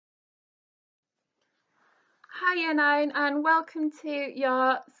Hi Year 9 and welcome to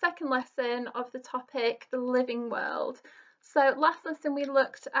your second lesson of the topic the living world. So last lesson we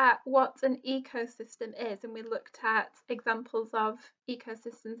looked at what an ecosystem is and we looked at examples of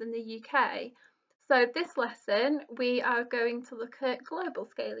ecosystems in the UK. So this lesson we are going to look at global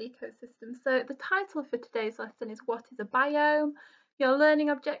scale ecosystems. So the title for today's lesson is What is a biome? Your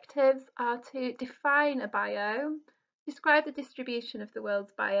learning objectives are to define a biome, describe the distribution of the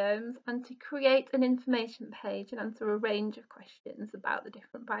world's biomes, and to create an information page and answer a range of questions about the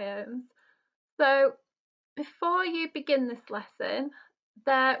different biomes. So before you begin this lesson,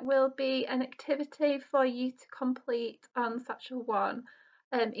 there will be an activity for you to complete on Satchel 1,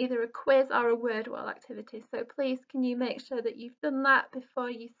 either a quiz or a word wall activity. So please can you make sure that you've done that before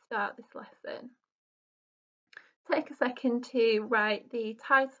you start this lesson. Take a second to write the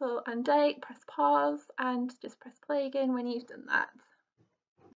title and date, press pause and just press play again when you've done that.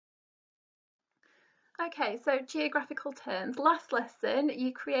 Okay, so geographical terms. Last lesson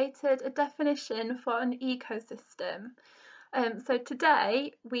you created a definition for an ecosystem. So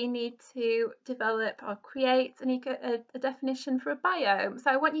today we need to develop or create a definition for a biome. So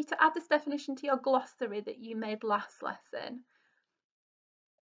I want you to add this definition to your glossary that you made last lesson.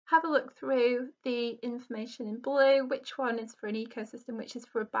 Have a look through the information in blue, which one is for an ecosystem, which is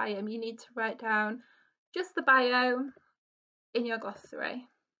for a biome. You need to write down just the biome in your glossary.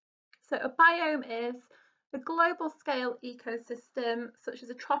 So a biome is a global scale ecosystem such as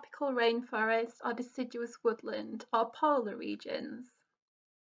a tropical rainforest or deciduous woodland or polar regions.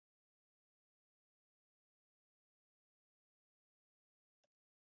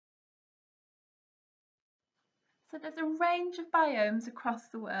 So there's a range of biomes across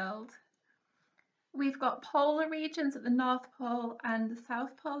the world. We've got polar regions at the North Pole and the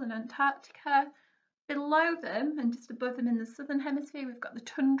South Pole and Antarctica. Below them and just above them in the southern hemisphere, we've got the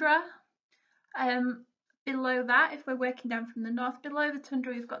tundra. Below that, if we're working down from the north, below the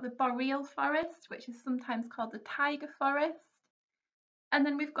tundra, we've got the boreal forest, which is sometimes called the taiga forest. And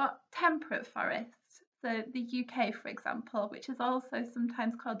then we've got temperate forests, so the UK, for example, which is also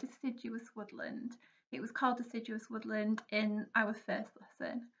sometimes called deciduous woodland. It was called deciduous woodland in our first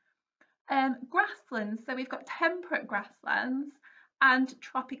lesson. Grasslands, so we've got temperate grasslands and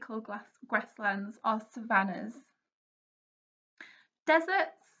tropical grasslands or savannas.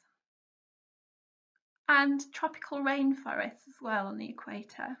 Deserts and tropical rainforests as well on the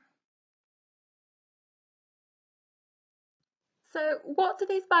equator. So what do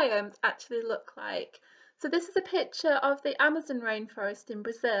these biomes actually look like? So this is a picture of the Amazon rainforest in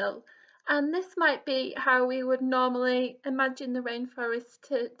Brazil, and this might be how we would normally imagine the rainforest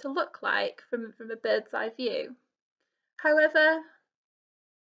to look like from a bird's eye view. However,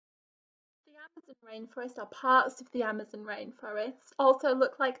 the Amazon rainforest or parts of the Amazon rainforest also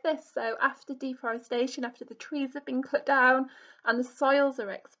look like this. So after deforestation, after the trees have been cut down and the soils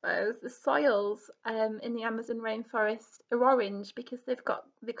are exposed, the soils in the Amazon rainforest are orange because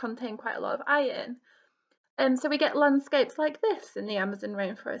they contain quite a lot of iron. So we get landscapes like this in the Amazon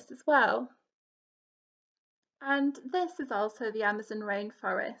rainforest as well. And this is also the Amazon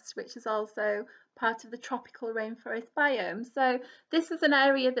rainforest, which is also part of the tropical rainforest biome. So this is an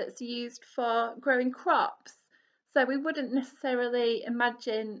area that's used for growing crops. So we wouldn't necessarily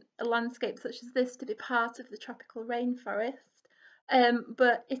imagine a landscape such as this to be part of the tropical rainforest,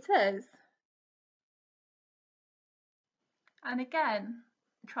 but it is. And again,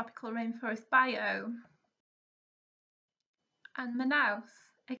 tropical rainforest biome. And Manaus,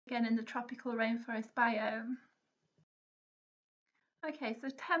 again in the tropical rainforest biome. Okay, so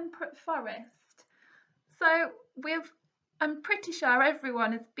temperate forest. So I'm pretty sure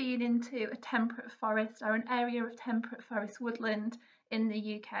everyone has been into a temperate forest or an area of temperate forest woodland in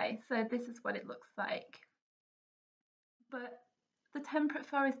the UK. So this is what it looks like. But the temperate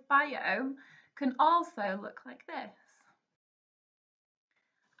forest biome can also look like this.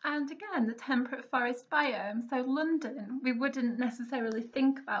 And again, the temperate forest biome. So London, we wouldn't necessarily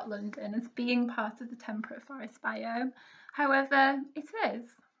think about London as being part of the temperate forest biome. However, it is.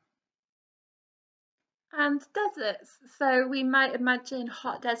 And deserts. So we might imagine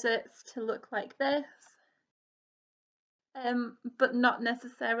hot deserts to look like this, but not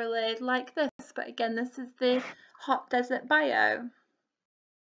necessarily like this. But again, this is the hot desert biome.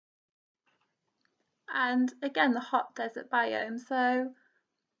 And again, the hot desert biome. So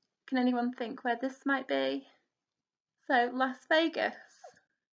can anyone think where this might be? So Las Vegas.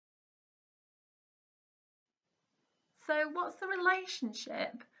 So what's the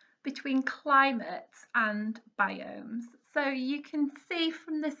relationship between climate and biomes? So you can see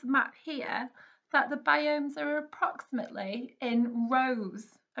from this map here that the biomes are approximately in rows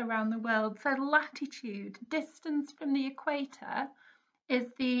around the world. So latitude, distance from the equator, is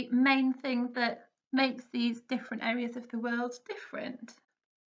the main thing that makes these different areas of the world different.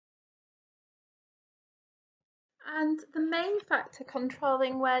 And the main factor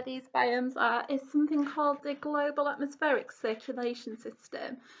controlling where these biomes are is something called the global atmospheric circulation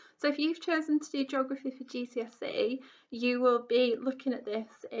system. So if you've chosen to do geography for GCSE, you will be looking at this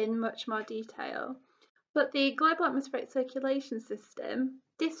in much more detail. But the global atmospheric circulation system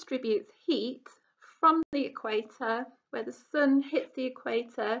distributes heat from the equator, where the sun hits the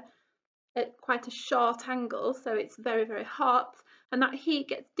equator at quite a short angle, so it's very, very hot, and that heat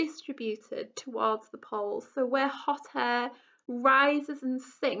gets distributed towards the poles. So where hot air rises and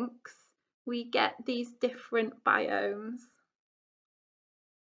sinks, we get these different biomes.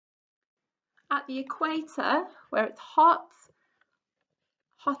 At the equator, where it's hot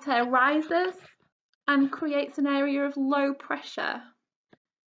air rises and creates an area of low pressure.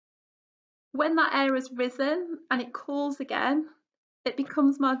 When that air has risen and it cools again, it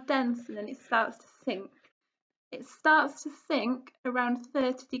becomes more dense and then it starts to sink. It starts to sink around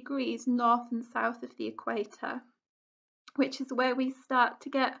 30 degrees north and south of the equator, which is where we start to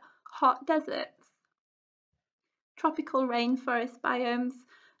get hot deserts. Tropical rainforest biomes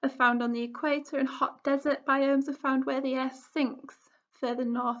are found on the equator, and hot desert biomes are found where the air sinks further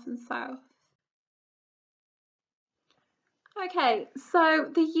north and south. Okay, so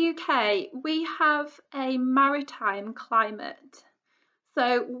the UK, we have a maritime climate.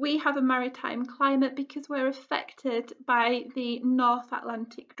 So we have a maritime climate because we're affected by the North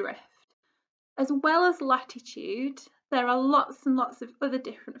Atlantic drift. As well as latitude, there are lots and lots of other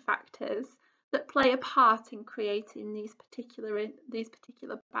different factors that play a part in creating these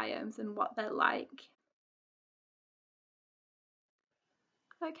particular biomes and what they're like.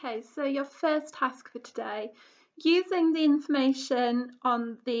 Okay, so your first task for today, using the information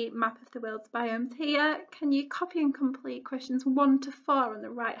on the map of the world's biomes here, can you copy and complete questions 1 to 4 on the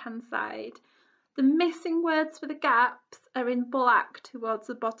right hand side? The missing words for the gaps are in black towards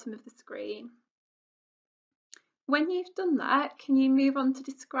the bottom of the screen. When you've done that, can you move on to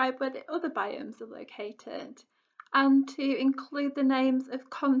describe where the other biomes are located and to include the names of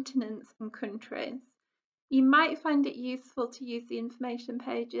continents and countries? You might find it useful to use the information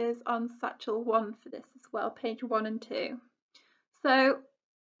pages on Satchel 1 for this as well, page 1 and 2. So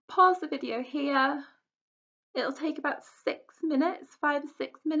pause the video here. It'll take about 6 minutes, 5 or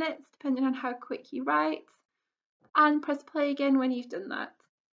 6 minutes, depending on how quick you write, and press play again when you've done that.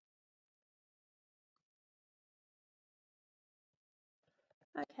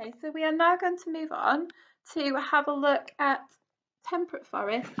 Okay, so we are now going to move on to have a look at temperate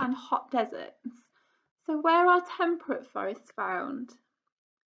forests and hot deserts. So where are temperate forests found?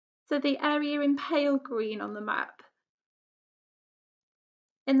 So the area in pale green on the map.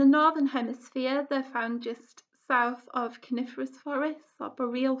 In the northern hemisphere, they're found just south of coniferous forests or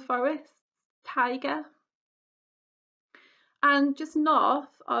boreal forests, taiga, and just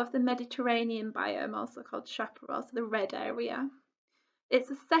north of the Mediterranean biome, also called chaparral, so the red area. It's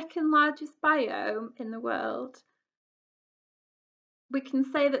the second largest biome in the world. We can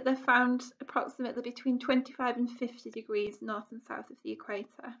say that they're found approximately between 25 and 50 degrees north and south of the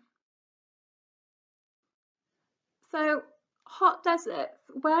equator. So, hot deserts.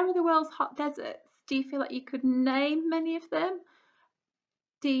 Where are the world's hot deserts? Do you feel like you could name many of them?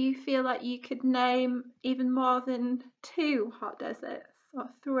 Do you feel like you could name even more than 2 hot deserts or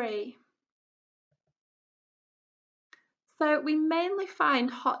 3? So we mainly find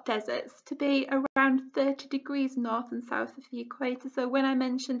hot deserts to be around 30 degrees north and south of the equator. So when I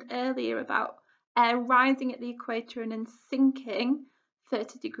mentioned earlier about air rising at the equator and then sinking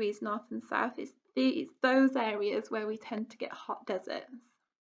 30 degrees north and south, it's those areas where we tend to get hot deserts.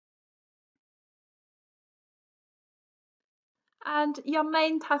 And your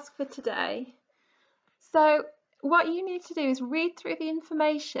main task for today. So what you need to do is read through the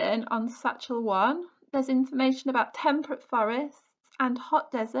information on Satchel 1. There's information about temperate forests and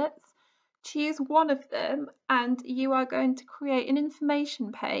hot deserts. Choose one of them and you are going to create an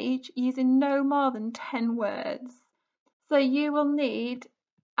information page using no more than 10 words. So you will need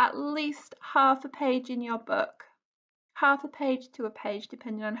at least half a page in your book, half a page to a page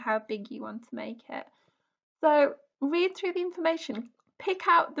depending on how big you want to make it. So read through the information, pick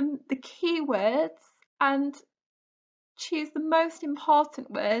out the keywords and choose the most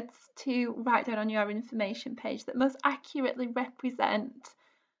important words to write down on your information page that most accurately represent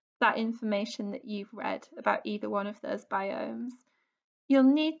that information that you've read about either one of those biomes. You'll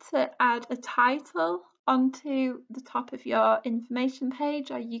need to add a title onto the top of your information page,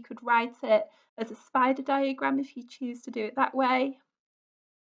 or you could write it as a spider diagram if you choose to do it that way.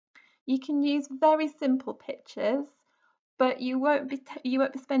 You can use very simple pictures, but you won't be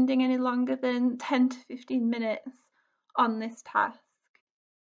spending any longer than 10 to 15 minutes on this task.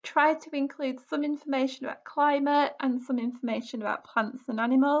 Try to include some information about climate and some information about plants and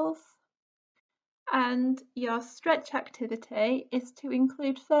animals. And your stretch activity is to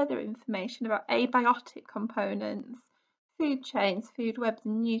include further information about abiotic components, food chains, food webs,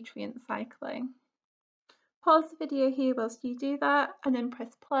 and nutrient cycling. Pause the video here whilst you do that, and then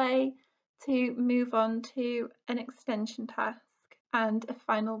press play to move on to an extension task and a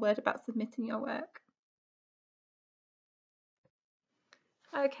final word about submitting your work.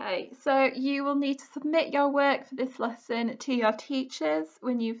 Okay, so you will need to submit your work for this lesson to your teachers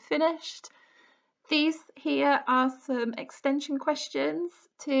when you've finished. These here are some extension questions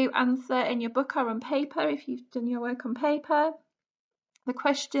to answer in your book or on paper if you've done your work on paper. The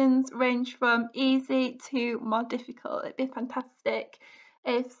questions range from easy to more difficult. It'd be fantastic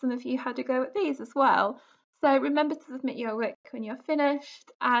if some of you had a go at these as well. So remember to submit your work when you're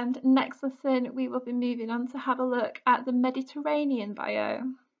finished, and next lesson we will be moving on to have a look at the Mediterranean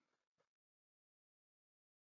biome.